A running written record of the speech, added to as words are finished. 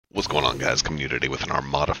What's going on, guys? Coming to you today with an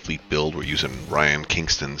Armada fleet build. We're using Ryan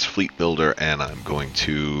Kingston's fleet builder, and I'm going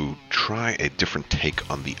to try a different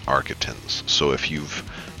take on the Arquitens. So if you've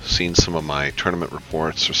seen some of my tournament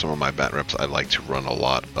reports or some of my bat reps, I like to run a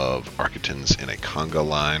lot of Arquitens in a conga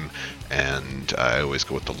line, and I always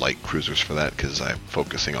go with the light cruisers for that because I'm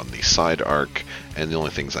focusing on the side arc, and the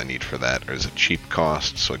only things I need for that is a cheap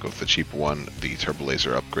cost, so I go with the cheap one, the turbo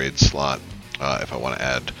laser upgrade slot. If I want to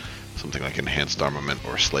add something like enhanced armament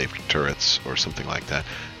or slave turrets or something like that,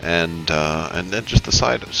 and then just the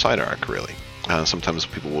side arc really. Sometimes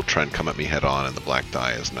people will try and come at me head on, and the black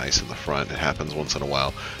die is nice in the front. It happens once in a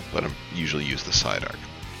while, but I usually use the side arc.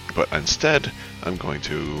 But instead, I'm going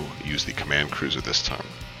to use the command cruiser this time.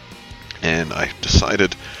 And I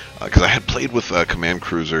decided, because I had played with a command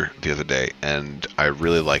cruiser the other day, and I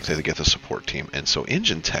really liked to get the support team. And so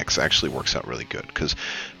engine techs actually works out really good, because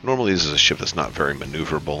normally this is a ship that's not very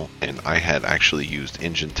maneuverable, and I had actually used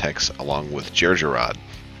engine techs along with Gergerod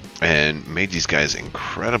and made these guys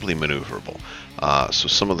incredibly maneuverable. So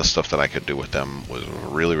some of the stuff that I could do with them was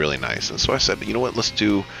really, really nice. And so I said, you know what, let's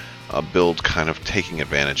do a build kind of taking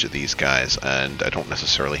advantage of these guys, and I don't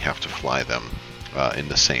necessarily have to fly them in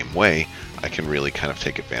the same way. I can really kind of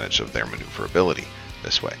take advantage of their maneuverability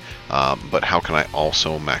this way. But how can I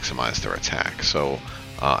also maximize their attack? So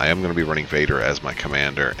I am going to be running Vader as my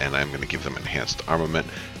commander, and I'm going to give them enhanced armament.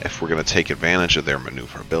 If we're going to take advantage of their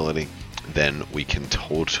maneuverability, then we can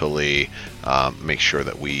totally make sure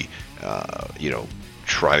that we,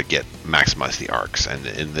 try to maximize the arcs. And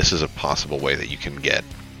this is a possible way that you can get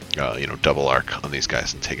double arc on these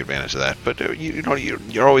guys and take advantage of that. But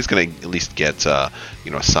you're always going to at least get a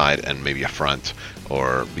side and maybe a front,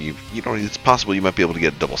 or it's possible you might be able to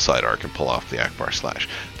get double side arc and pull off the Akbar slash.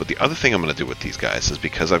 But the other thing I'm going to do with these guys is,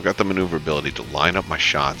 because I've got the maneuverability to line up my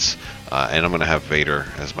shots, and I'm going to have Vader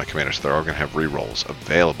as my commander, so they're all going to have rerolls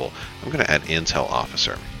available. I'm going to add Intel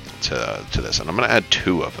Officer to this, and I'm going to add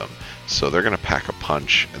 2 of them. So they're going to pack a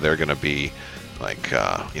punch. They're going to be like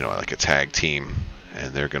like a tag team.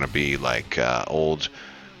 And they're going to be like old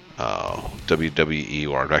WWE,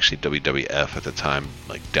 or actually WWF at the time,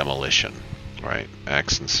 like Demolition, right?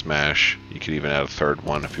 Axe and Smash. You could even add a third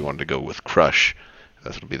one if you wanted to go with Crush.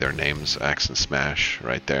 That'll be their names, Axe and Smash,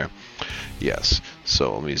 right there. Yes.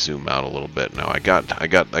 So let me zoom out a little bit. Now I got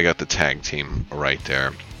the tag team right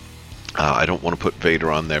there. I don't want to put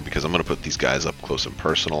Vader on there because I'm going to put these guys up close and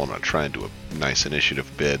personal. I'm going to try and do a nice initiative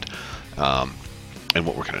bid. And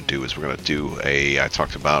what we're going to do is we're going to do I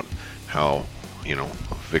talked about how,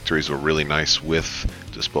 victories were really nice with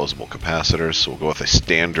disposable capacitors. So we'll go with a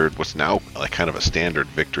standard, what's now like kind of a standard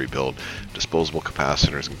victory build, disposable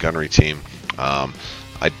capacitors and gunnery team.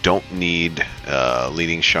 I don't need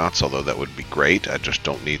leading shots, although that would be great. I just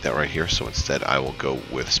don't need that right here. So instead I will go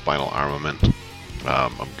with spinal armament.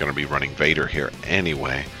 I'm going to be running Vader here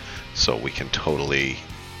anyway, so we can totally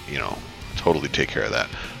take care of that.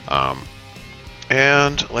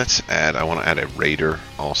 And let's add, I want to add a Raider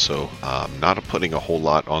also. Not putting a whole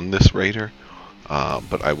lot on this Raider,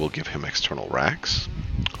 but I will give him external racks.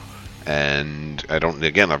 And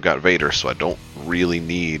I've got Vader, so I don't really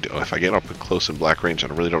need, if I get up close and black range, I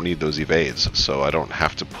really don't need those evades. So I don't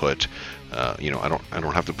have to put, I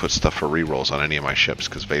don't have to put stuff for rerolls on any of my ships,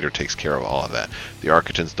 because Vader takes care of all of that. The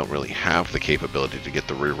Arquitens don't really have the capability to get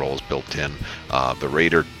the rerolls built in. The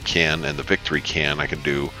Raider can, and the Victory can. I can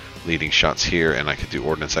do leading shots here, and I could do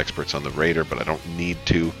ordnance experts on the Raider, but I don't need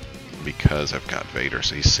to because I've got Vader,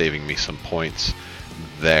 so he's saving me some points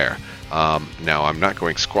there. Now I'm not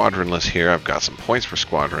going squadronless here. I've got some points for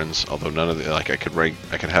squadrons, although none of the, I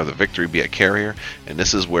could have the Victory be a carrier, and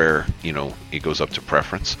this is where it goes up to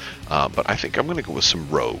preference. But I think I'm going to go with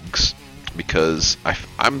some rogues, because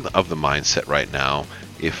I'm of the mindset right now,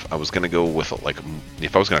 if I was going to go with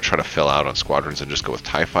if I was going to try to fill out on squadrons and just go with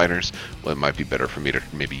TIE fighters, well, it might be better for me to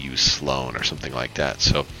maybe use Sloan or something like that.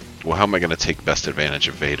 So, well, how am I going to take best advantage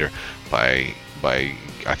of Vader? I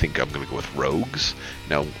think I'm going to go with rogues.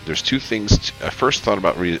 Now, there's 2 things. I first thought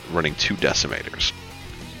about running 2 decimators,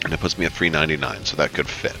 and it puts me at 399, so that could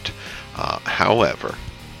fit. However,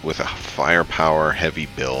 with a firepower heavy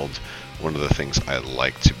build, one of the things I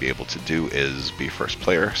like to be able to do is be first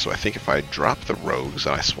player. So I think if I drop the rogues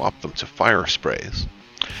and I swap them to fire sprays,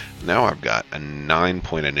 now I've got a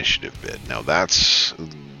 9-point initiative bid. Now that's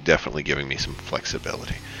definitely giving me some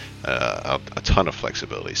flexibility, a ton of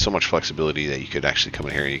flexibility. So much flexibility that you could actually come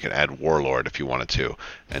in here and you could add Warlord if you wanted to,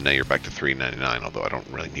 and now you're back to 399. Although I don't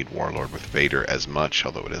really need Warlord with Vader as much,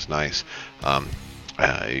 although it is nice.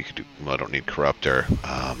 You could do, well, I don't need Corruptor.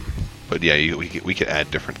 But yeah, we could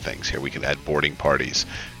add different things here. We could add boarding parties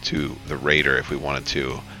to the Raider if we wanted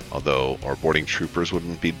to. although our boarding troopers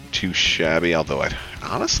wouldn't be too shabby. Although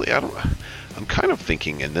honestly, I'm kind of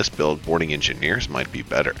thinking in this build, boarding engineers might be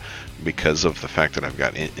better because of the fact that I've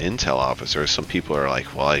got intel officers. Some people are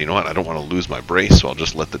like, well, you know what? I don't want to lose my brace, so I'll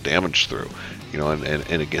just let the damage through. You know,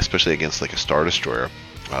 and especially against like a Star Destroyer,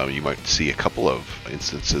 you might see a couple of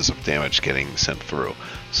instances of damage getting sent through.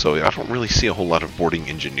 So I don't really see a whole lot of boarding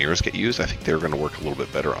engineers get used. I think they're going to work a little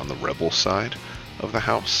bit better on the rebel side of the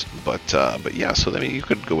house. But yeah, so I mean, you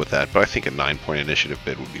could go with that. But I think a 9-point initiative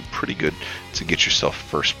bid would be pretty good to get yourself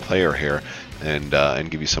first player here and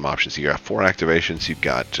give you some options. You got 4 activations. You've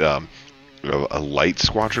got a light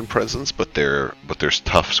squadron presence, but there's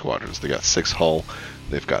tough squadrons. They got 6 hull.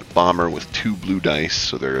 They've got bomber with 2 blue dice,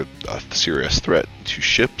 so they're a serious threat to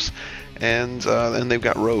ships. And they've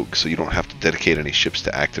got rogue, so you don't have to dedicate any ships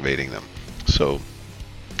to activating them. So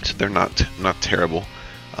they're not terrible.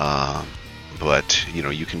 But you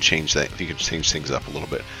know, you can change that. You can change things up a little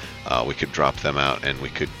bit. We could drop them out, and we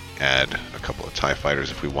could add a couple of TIE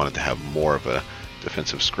fighters if we wanted to have more of a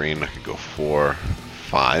defensive screen. I could go 4,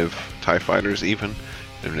 5 TIE fighters even,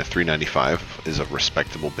 and a 395 is a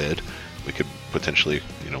respectable bid. We could potentially,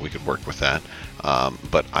 you know, we could work with that.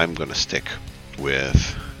 But I'm going to stick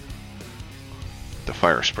with the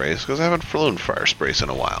fire sprays because I haven't flown fire sprays in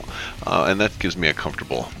a while, and that gives me a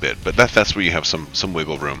comfortable bid. But that's where you have some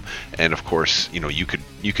wiggle room. And of course, you know, you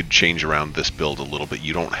could change around this build a little bit.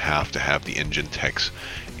 You don't have to have the engine techs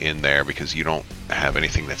in there because you don't have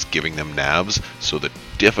anything that's giving them navs. So the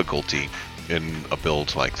difficulty in a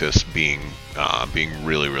build like this being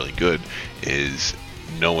really good is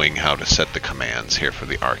knowing how to set the commands here for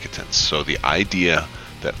the Arquitens. So the idea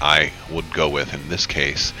that I would go with in this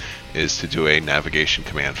case is to do a navigation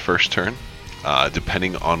command first turn,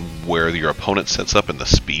 depending on where your opponent sets up in the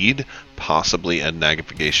speed, possibly a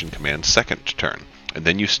navigation command second turn. And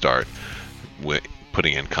then you start with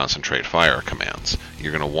putting in concentrate fire commands.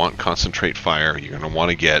 You're going to want concentrate fire. You're going to want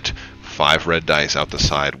to get 5 red dice out the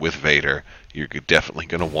side with Vader. You're definitely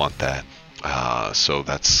going to want that. So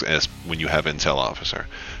that's as when you have intel officer,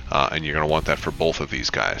 and you're going to want that for both of these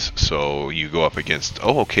guys. So you go up against,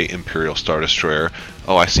 oh, okay, Imperial Star Destroyer.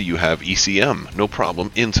 Oh, I see you have ECM. No problem.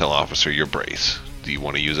 Intel officer, your brace. Do you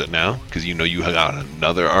want to use it now? Because you know you got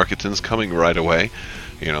another Arquitens coming right away.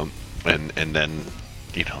 You know, and then,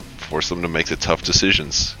 you know, force them to make the tough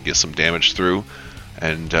decisions, get some damage through,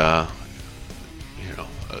 and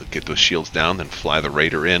get those shields down, then fly the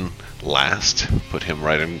Raider in last, put him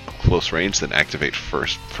right in close range, then activate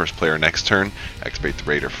first player next turn, activate the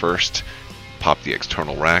Raider first, pop the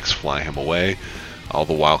external racks, fly him away, all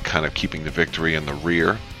the while kind of keeping the victory in the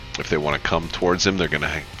rear. If they want to come towards him, they're going to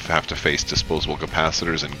have to face disposable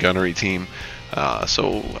capacitors and gunnery team.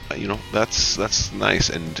 So you know, that's nice.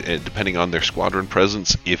 And depending on their squadron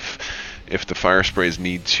presence, if the fire sprays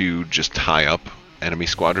need to just tie up enemy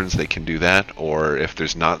squadrons, they can do that. Or if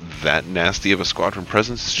there's not that nasty of a squadron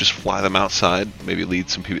presence, just fly them outside. Maybe lead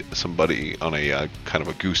somebody on a kind of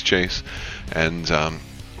a goose chase, and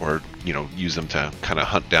or you know, use them to kind of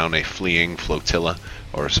hunt down a fleeing flotilla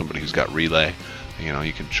or somebody who's got relay. You know,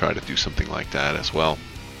 you can try to do something like that as well.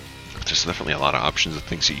 There's definitely a lot of options of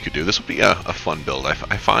things that you could do. This would be a fun build. I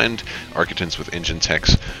find Arquitens with engine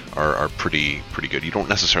techs are pretty good. You don't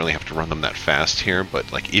necessarily have to run them that fast here,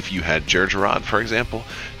 but like if you had Jerjerrod, for example,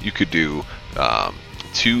 you could do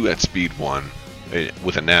 2 at speed 1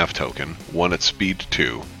 with a nav token, 1 at speed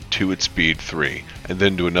 2, 2 at speed 3, and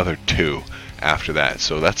then do another 2 after that.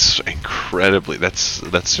 So that's incredibly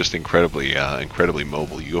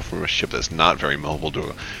mobile. You go from a ship that's not very mobile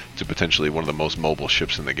to potentially one of the most mobile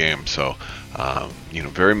ships in the game. So you know,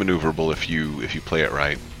 very maneuverable if you play it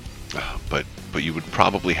right. But you would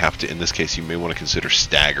probably have to, in this case, you may want to consider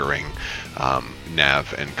staggering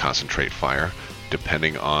nav and concentrate fire,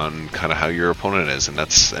 depending on kind of how your opponent is, and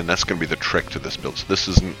that's going to be the trick to this build. So this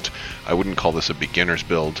isn't, I wouldn't call this a beginner's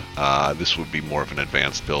build. This would be more of an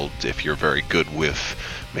advanced build if you're very good with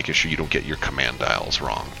making sure you don't get your command dials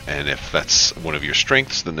wrong. And if that's one of your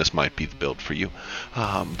strengths, then this might be the build for you.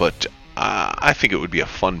 But I think it would be a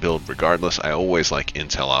fun build regardless. I always like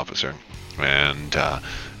Intel Officer, and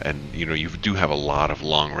you know, you do have a lot of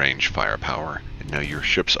long-range firepower. Now your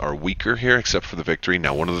ships are weaker here, except for the victory.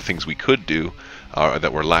 Now one of the things we could do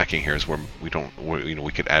that we're lacking here is we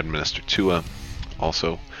could add Minister Tua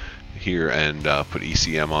also here and put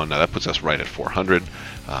ECM on. Now that puts us right at 400,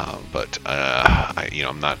 but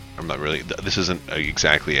I'm not really. This isn't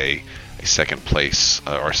exactly a second place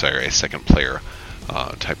a second player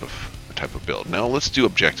type of build. Now let's do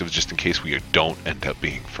objectives just in case we don't end up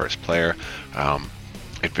being first player.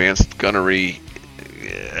 Advanced gunnery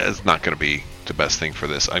is not going to be the best thing for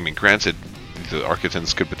this. I mean, granted, the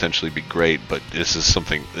Arquitens could potentially be great, but this is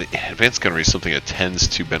something, advanced gunnery is something that tends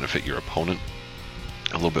to benefit your opponent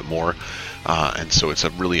a little bit more, and so it's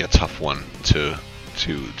really a tough one to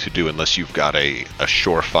do unless you've got a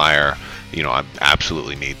surefire, you know, I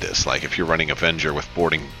absolutely need this. Like if you're running Avenger with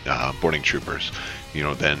boarding troopers, you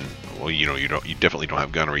know, then, well, you know, you definitely don't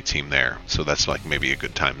have gunnery team there, so that's like maybe a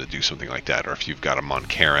good time to do something like that. Or if you've got a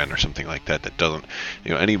Monkaren or something like that that doesn't,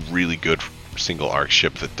 you know, any really good single arc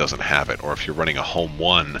ship that doesn't have it, or if you're running a home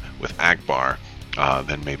one with Akbar,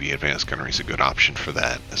 then maybe advanced gunnery is a good option for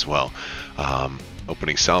that as well.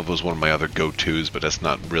 Opening salvo is one of my other go-tos, but that's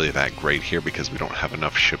not really that great here because we don't have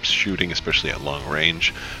enough ships shooting, especially at long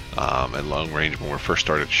range. At long range, when we first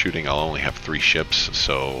started shooting, I'll only have 3 ships,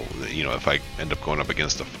 so you know, if I end up going up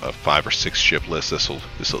against a 5 or 6 ship list, this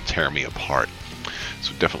will tear me apart.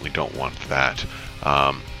 So definitely don't want that.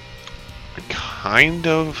 I kind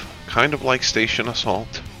of like station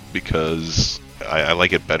assault because I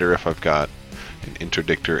like it better if I've got an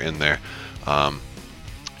interdictor in there.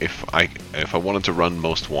 If I wanted to run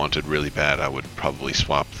Most Wanted really bad, I would probably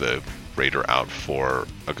swap the Raider out for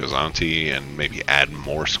a Gazanti and maybe add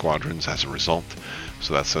more squadrons as a result.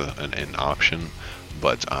 So that's an option,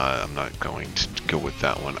 but I'm not going to go with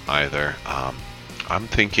that one either. I'm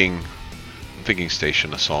thinking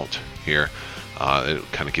Station Assault here.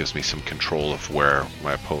 It kind of gives me some control of where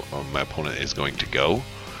my opponent is going to go,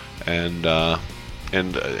 and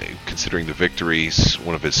considering the victories,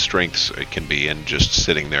 one of his strengths it can be in just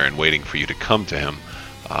sitting there and waiting for you to come to him.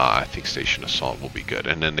 I think Station Assault will be good,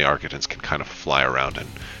 and then the Arquitens can kind of fly around and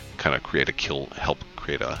kind of help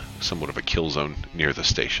create somewhat of a kill zone near the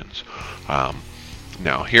stations.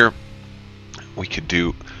 Now here we could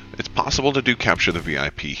do. It's possible to do capture the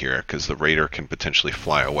VIP here because the Raider can potentially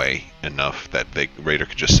fly away enough that the Raider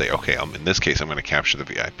could just say, okay, in this case I'm going to capture the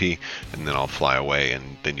VIP and then I'll fly away,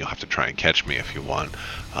 and then you'll have to try and catch me if you want.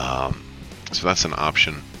 So that's an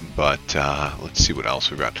option, but let's see what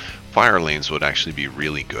else we've got. Fire lanes would actually be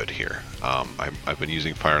really good here. I've been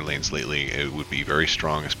using fire lanes lately. It would be very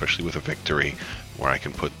strong, especially with a victory where I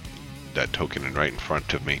can put that token in right in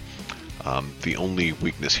front of me. The only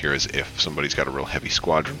weakness here is if somebody's got a real heavy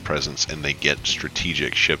squadron presence and they get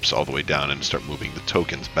strategic ships all the way down and start moving the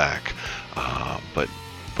tokens back. But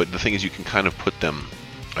the thing is, you can kind of put them,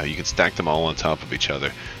 you can stack them all on top of each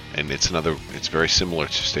other, and it's very similar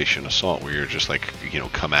to Station Assault where you're just like, you know,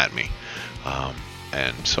 come at me.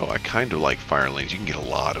 And so I kind of like fire lanes. You can get a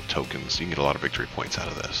lot of tokens, you can get a lot of victory points out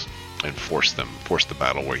of this, and force the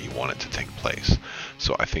battle where you want it to take place.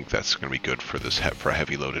 So I think that's going to be good for for a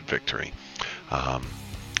heavy loaded victory. And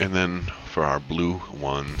then for our blue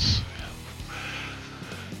ones,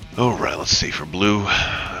 alright, let's see, for blue,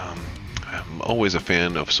 I'm always a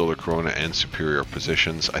fan of Solar Corona and Superior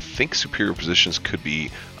Positions. I think Superior Positions could be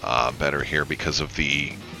better here because of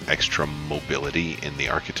the extra mobility in the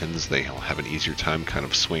Arquitens. They'll have an easier time kind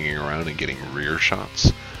of swinging around and getting rear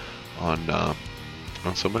shots on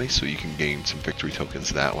somebody, so you can gain some victory tokens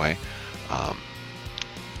that way.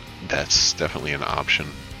 That's definitely an option.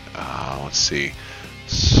 Let's see,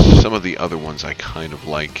 some of the other ones I kind of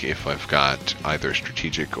like if I've got either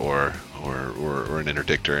strategic or an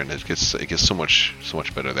interdictor, and it gets so much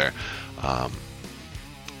better there.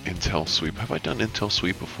 Intel sweep. Have I done intel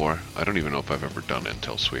sweep before? I don't even know if I've ever done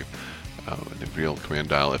intel sweep. In real command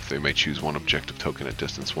dial, if they may choose one objective token at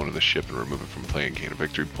distance 1 of the ship and remove it from play and gain a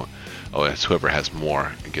victory point. Oh, it's whoever has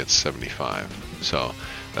more gets 75. So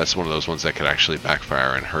that's one of those ones that could actually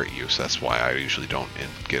backfire and hurt you. So that's why I usually don't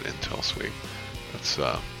get intel sweep. That's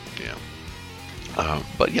yeah.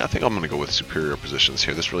 But yeah, I think I'm going to go with Superior Positions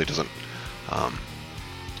here. This really doesn't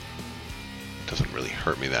really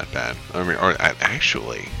hurt me that bad. I mean, or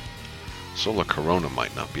actually, Solar Corona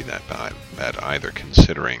might not be that bad either,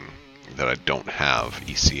 considering that I don't have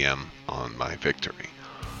ECM on my victory.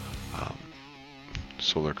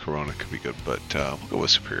 Solar Corona could be good, but we'll go with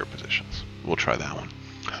Superior Positions. We'll try that one.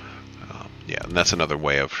 Yeah, and that's another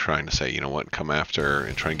way of trying to say, you know what, come after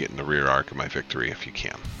and try and get in the rear arc of my victory if you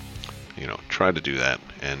can. You know, try to do that,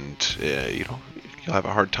 and you know, you'll have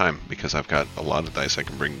a hard time because I've got a lot of dice I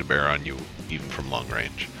can bring to bear on you, even from long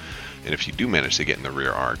range. And if you do manage to get in the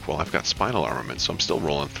rear arc, well, I've got spinal armament, so I'm still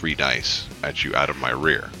rolling 3 dice at you out of my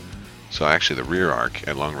rear. So actually, the rear arc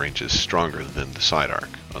at long range is stronger than the side arc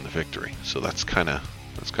on the victory. So that's kind of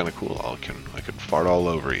cool. I can fart all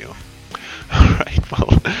over you. All right, well,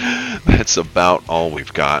 that's about all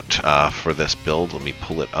we've got for this build. Let me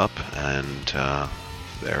pull it up, and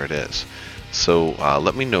there it is. So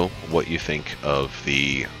let me know what you think of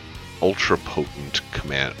the ultra potent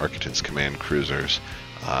Arquitens command cruisers.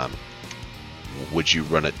 Would you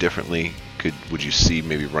run it differently? would you see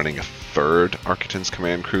maybe running a third Arquitens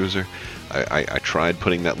command cruiser? I tried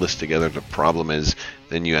putting that list together. The problem is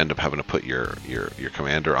then you end up having to put your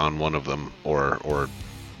commander on one of them, or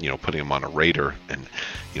putting him on a raider, and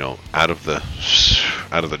out of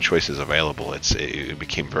the choices available, it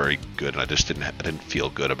became very good, and I didn't feel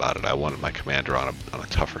good about it. I wanted my commander on a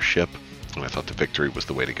tougher ship, and I thought the victory was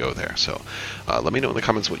the way to go there. So let me know in the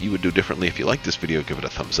comments what you would do differently. If you like this video, give it a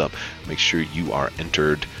thumbs up. Make sure you are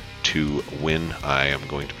entered to win. I am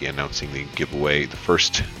going to be announcing the giveaway, the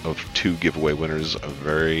first of 2 giveaway winners,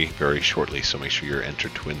 very, very shortly. So make sure you're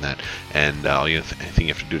entered to win that. And anything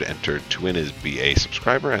you have to do to enter to win is be a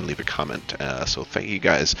subscriber and leave a comment. So thank you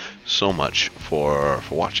guys so much for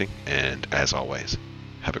watching, and as always,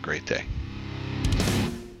 have a great day.